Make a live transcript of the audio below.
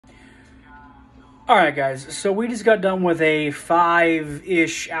Alright guys, so we just got done with a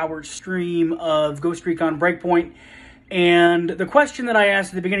 5-ish hour stream of Ghost Recon Breakpoint, and the question that I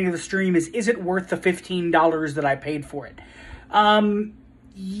asked at the beginning of the stream is it worth the $15 that I paid for it?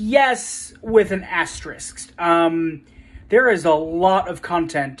 Yes, with an asterisk. There is a lot of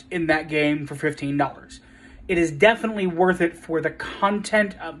content in that game for $15. It is definitely worth it for the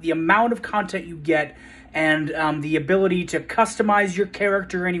content, the amount of content you get, and the ability to customize your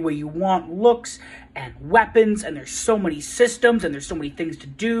character any way you want, looks and weapons, and there's so many systems, and there's so many things to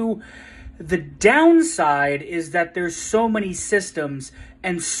do. The downside is that there's so many systems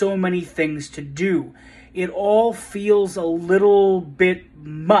and so many things to do. It all feels a little bit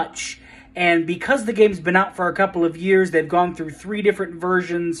much, and because the game's been out for a couple of years, they've gone through 3 different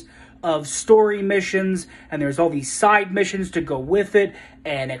versions of story missions, and there's all these side missions to go with it,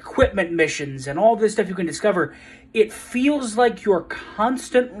 and equipment missions, and all this stuff you can discover. It feels like you're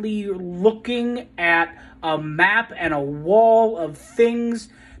constantly looking at a map and a wall of things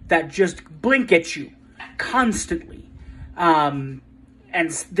that just blink at you constantly. And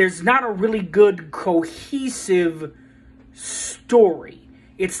there's not a really good, cohesive story.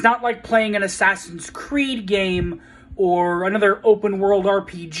 It's not like playing an Assassin's Creed game or another open-world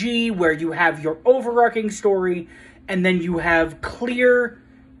RPG where you have your overarching story and then you have clear,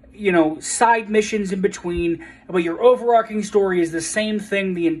 side missions in between, but your overarching story is the same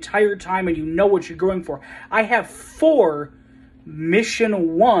thing the entire time and you know what you're going for. I have 4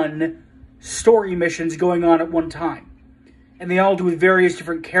 Mission 1 story missions going on at one time, and they all do with various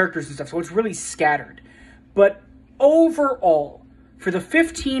different characters and stuff, so it's really scattered. But overall, for the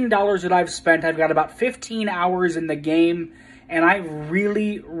 $15 that I've spent, I've got about 15 hours in the game, and I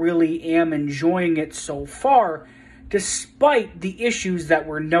really, really am enjoying it so far, despite the issues that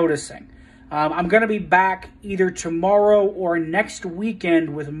we're noticing. I'm going to be back either tomorrow or next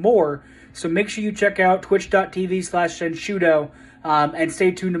weekend with more, so make sure you check out twitch.tv/Senshudo, and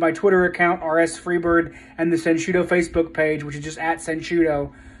stay tuned to my Twitter account, RSFreebird, and the Senshudo Facebook page, which is just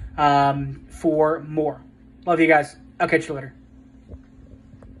 @Senshudo, for more. Love you guys. I'll catch you later.